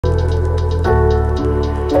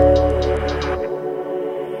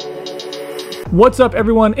What's up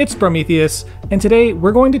everyone, it's Sprometheus, and today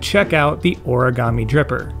we're going to check out the Origami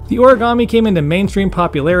dripper. The Origami came into mainstream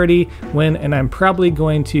popularity when, and I'm probably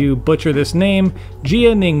going to butcher this name,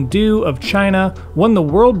 Jia Ningdu of China won the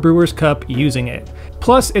World Brewers Cup using it.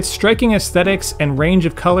 Plus, its striking aesthetics and range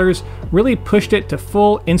of colors really pushed it to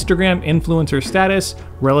full Instagram influencer status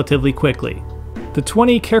relatively quickly. The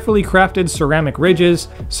 20 carefully crafted ceramic ridges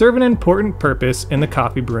serve an important purpose in the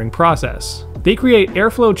coffee brewing process. They create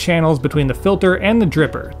airflow channels between the filter and the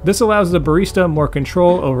dripper. This allows the barista more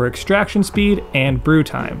control over extraction speed and brew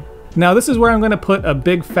time. Now this is where I'm going to put a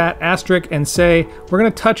big fat asterisk and say we're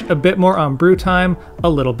going to touch a bit more on brew time a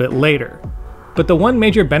little bit later. But the one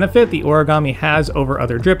major benefit the Origami has over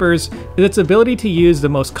other drippers is its ability to use the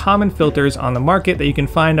most common filters on the market that you can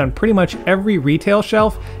find on pretty much every retail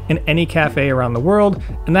shelf in any cafe around the world,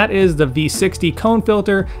 and that is the V60 cone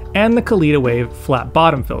filter and the Kalita Wave flat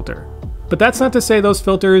bottom filter. But that's not to say those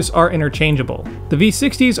filters are interchangeable. The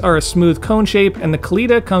V60s are a smooth cone shape, and the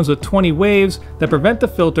Kalita comes with 20 waves that prevent the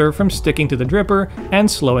filter from sticking to the dripper and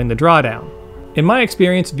slowing the drawdown. In my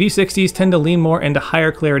experience, V60s tend to lean more into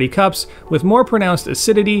higher clarity cups with more pronounced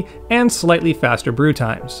acidity and slightly faster brew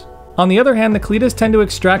times. On the other hand, the Kalitas tend to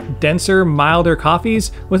extract denser, milder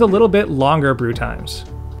coffees with a little bit longer brew times.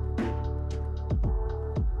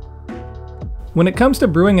 When it comes to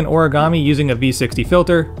brewing an Origami using a V60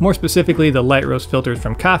 filter, more specifically the light roast filters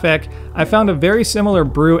from Cafec, I found a very similar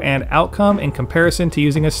brew and outcome in comparison to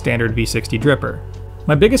using a standard V60 dripper.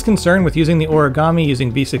 My biggest concern with using the Origami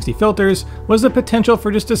using V60 filters was the potential for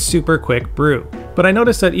just a super quick brew. But I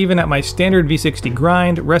noticed that even at my standard V60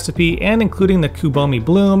 grind, recipe, and including the Kubomi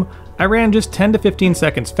bloom, I ran just 10 to 15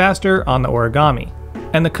 seconds faster on the Origami.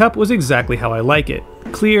 And the cup was exactly how I like it.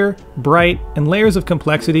 Clear, bright, and layers of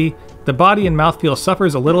complexity. The body and mouthfeel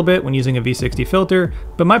suffers a little bit when using a V60 filter,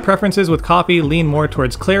 but my preferences with coffee lean more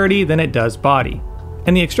towards clarity than it does body.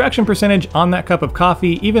 And the extraction percentage on that cup of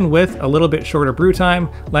coffee, even with a little bit shorter brew time,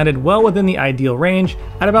 landed well within the ideal range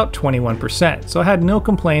at about 21%, so I had no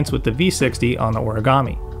complaints with the V60 on the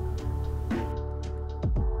Origami.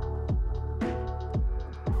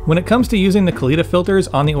 When it comes to using the Kalita filters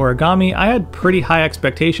on the Origami, I had pretty high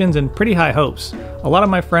expectations and pretty high hopes. A lot of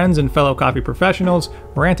my friends and fellow coffee professionals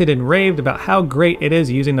ranted and raved about how great it is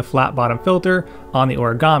using the flat bottom filter on the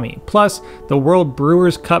Origami. Plus, the World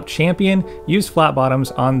Brewers Cup champion used flat bottoms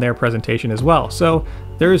on their presentation as well. So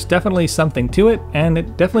there's definitely something to it, and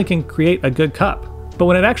it definitely can create a good cup. But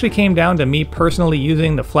when it actually came down to me personally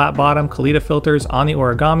using the flat bottom Kalita filters on the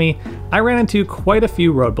Origami, I ran into quite a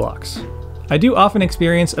few roadblocks. I do often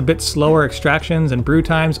experience a bit slower extractions and brew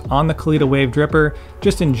times on the Kalita Wave dripper,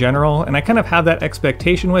 just in general, and I kind of have that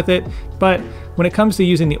expectation with it, but when it comes to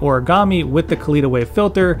using the Origami with the Kalita Wave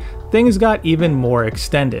filter, things got even more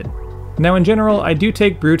extended. Now in general, I do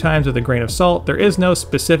take brew times with a grain of salt. There is no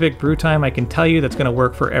specific brew time I can tell you that's going to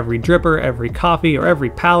work for every dripper, every coffee, or every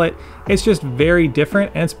palette. It's just very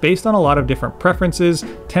different, and it's based on a lot of different preferences,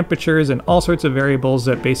 temperatures, and all sorts of variables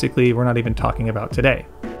that basically we're not even talking about today.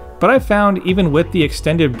 But I found even with the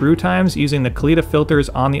extended brew times using the Kalita filters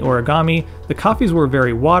on the Origami, the coffees were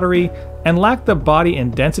very watery and lacked the body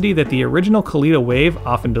and density that the original Kalita Wave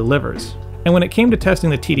often delivers. And when it came to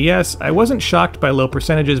testing the TDS, I wasn't shocked by low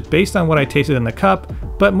percentages based on what I tasted in the cup,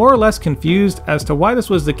 but more or less confused as to why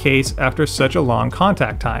this was the case after such a long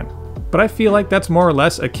contact time. But I feel like that's more or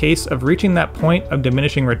less a case of reaching that point of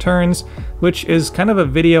diminishing returns, which is kind of a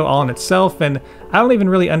video all in itself, and I don't even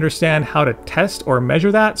really understand how to test or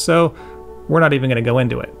measure that, so we're not even going to go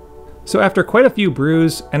into it. So after quite a few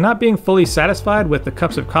brews, and not being fully satisfied with the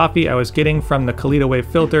cups of coffee I was getting from the Kalita Wave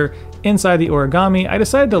filter inside the Origami, I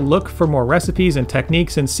decided to look for more recipes and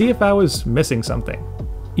techniques and see if I was missing something.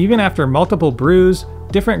 Even after multiple brews,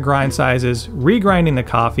 different grind sizes, regrinding the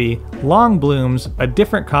coffee, long blooms, a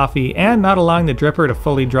different coffee, and not allowing the dripper to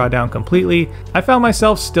fully draw down completely, I found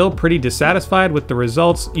myself still pretty dissatisfied with the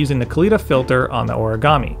results using the Kalita filter on the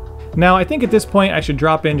Origami. Now, I think at this point I should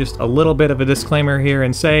drop in just a little bit of a disclaimer here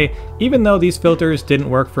and say, even though these filters didn't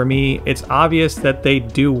work for me, it's obvious that they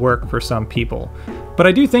do work for some people. But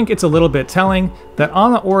I do think it's a little bit telling that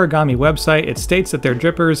on the Origami website it states that their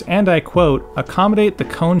drippers, and I quote, accommodate the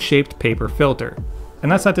cone-shaped paper filter.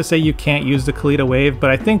 And that's not to say you can't use the Kalita Wave, but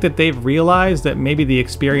I think that they've realized that maybe the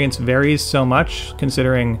experience varies so much,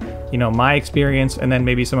 considering, my experience and then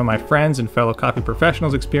maybe some of my friends and fellow coffee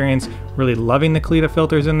professionals' experience really loving the Kalita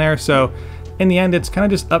filters in there. So in the end, it's kind of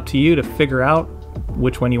just up to you to figure out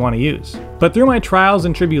which one you want to use. But through my trials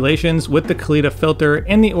and tribulations with the Kalita filter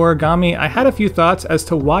in the Origami, I had a few thoughts as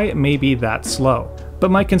to why it may be that slow. But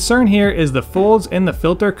my concern here is the folds in the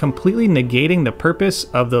filter completely negating the purpose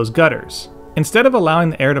of those gutters. Instead of allowing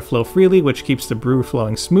the air to flow freely, which keeps the brew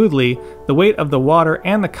flowing smoothly, the weight of the water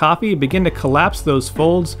and the coffee begin to collapse those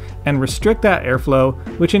folds and restrict that airflow,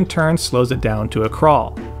 which in turn slows it down to a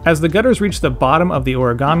crawl. As the gutters reach the bottom of the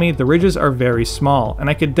Origami, the ridges are very small, and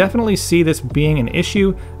I could definitely see this being an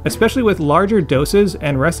issue, especially with larger doses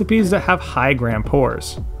and recipes that have high gram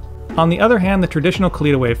pours. On the other hand, the traditional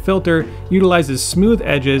Kalita Wave filter utilizes smooth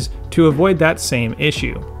edges to avoid that same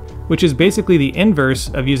issue, which is basically the inverse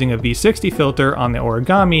of using a V60 filter on the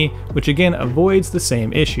Origami, which again avoids the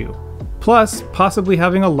same issue. Plus, possibly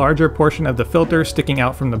having a larger portion of the filter sticking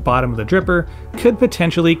out from the bottom of the dripper could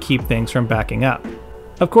potentially keep things from backing up.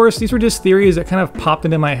 Of course, these were just theories that kind of popped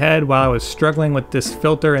into my head while I was struggling with this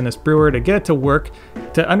filter and this brewer to get it to work,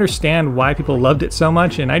 to understand why people loved it so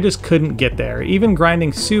much, and I just couldn't get there. Even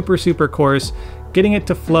grinding super coarse, getting it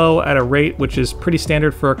to flow at a rate which is pretty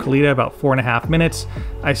standard for a Kalita, about 4.5 minutes,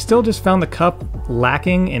 I still just found the cup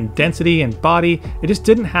lacking in density and body. It just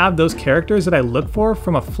didn't have those characters that I look for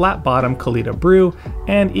from a flat bottom Kalita brew,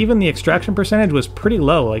 and even the extraction percentage was pretty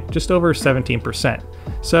low, like just over 17%.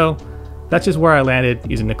 So that's just where I landed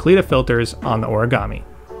using the Kalita filters on the Origami.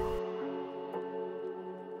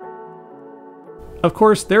 Of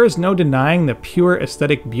course, there is no denying the pure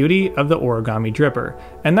aesthetic beauty of the Origami dripper,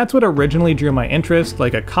 and that's what originally drew my interest,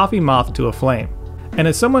 like a coffee moth to a flame. And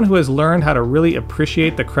as someone who has learned how to really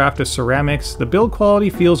appreciate the craft of ceramics, the build quality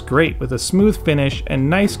feels great with a smooth finish and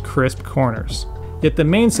nice crisp corners. Yet the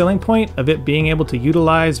main selling point of it being able to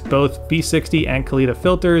utilize both V60 and Kalita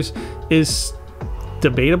filters is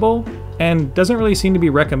debatable and doesn't really seem to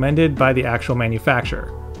be recommended by the actual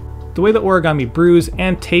manufacturer. The way the Origami brews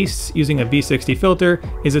and tastes using a V60 filter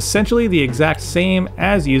is essentially the exact same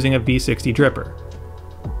as using a V60 dripper.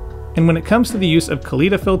 And when it comes to the use of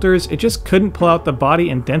Kalita filters, it just couldn't pull out the body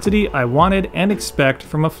and density I wanted and expect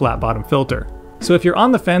from a flat bottom filter. So if you're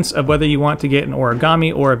on the fence of whether you want to get an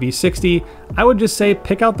Origami or a V60, I would just say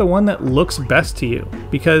pick out the one that looks best to you,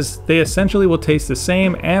 because they essentially will taste the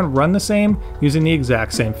same and run the same using the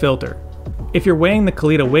exact same filter. If you're weighing the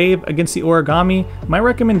Kalita Wave against the Origami, my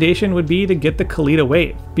recommendation would be to get the Kalita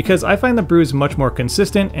Wave, because I find the brews much more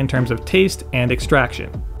consistent in terms of taste and extraction.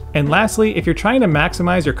 And lastly, if you're trying to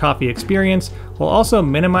maximize your coffee experience while also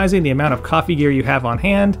minimizing the amount of coffee gear you have on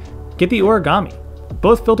hand, get the Origami.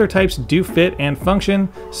 Both filter types do fit and function,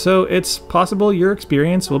 so it's possible your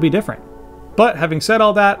experience will be different. But having said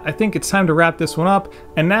all that, I think it's time to wrap this one up,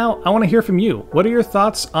 and now I want to hear from you. What are your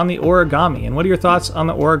thoughts on the Origami, and what are your thoughts on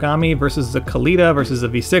the Origami versus the Kalita versus the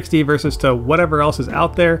V60 versus to whatever else is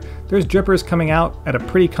out there? There's drippers coming out at a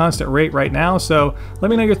pretty constant rate right now, so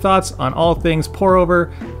let me know your thoughts on all things pour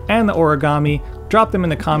over and the Origami. Drop them in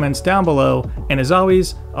the comments down below, and as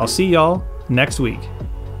always, I'll see y'all next week.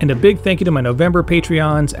 And a big thank you to my November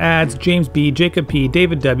Patreons, Ads, James B, Jacob P,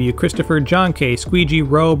 David W, Christopher, John K, Squeegee,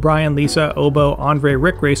 Ro, Brian, Lisa, Obo, Andre,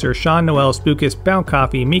 Rick Racer, Sean Noel, Spookus, Bound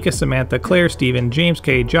Coffee, Mika Samantha, Claire Steven, James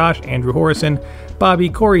K, Josh, Andrew Horrison, Bobby,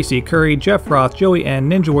 Corey C, Curry, Jeff Roth, Joey N,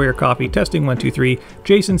 Ninja Warrior Coffee, Testing 123,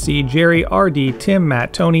 Jason C, Jerry, RD, Tim,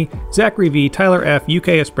 Matt, Tony, Zachary V, Tyler F,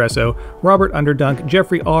 UK Espresso, Robert Underdunk,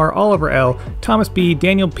 Jeffrey R, Oliver L, Thomas B,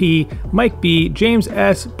 Daniel P, Mike B, James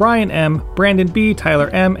S, Brian M, Brandon B, Tyler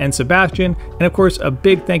M, and Sebastian, and of course a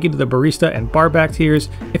big thank you to the Barista and Barback tiers.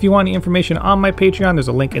 If you want any information on my Patreon, there's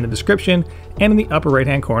a link in the description and in the upper right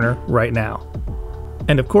hand corner right now.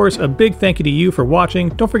 And of course, a big thank you to you for watching.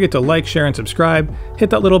 Don't forget to like, share, and subscribe. Hit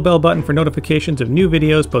that little bell button for notifications of new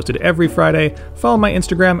videos posted every Friday. Follow my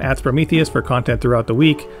Instagram at Sprometheus for content throughout the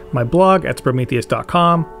week, my blog at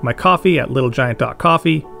Sprometheus.com, my coffee at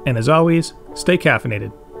littlegiant.coffee, and as always, stay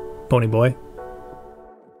caffeinated. Pony Boy.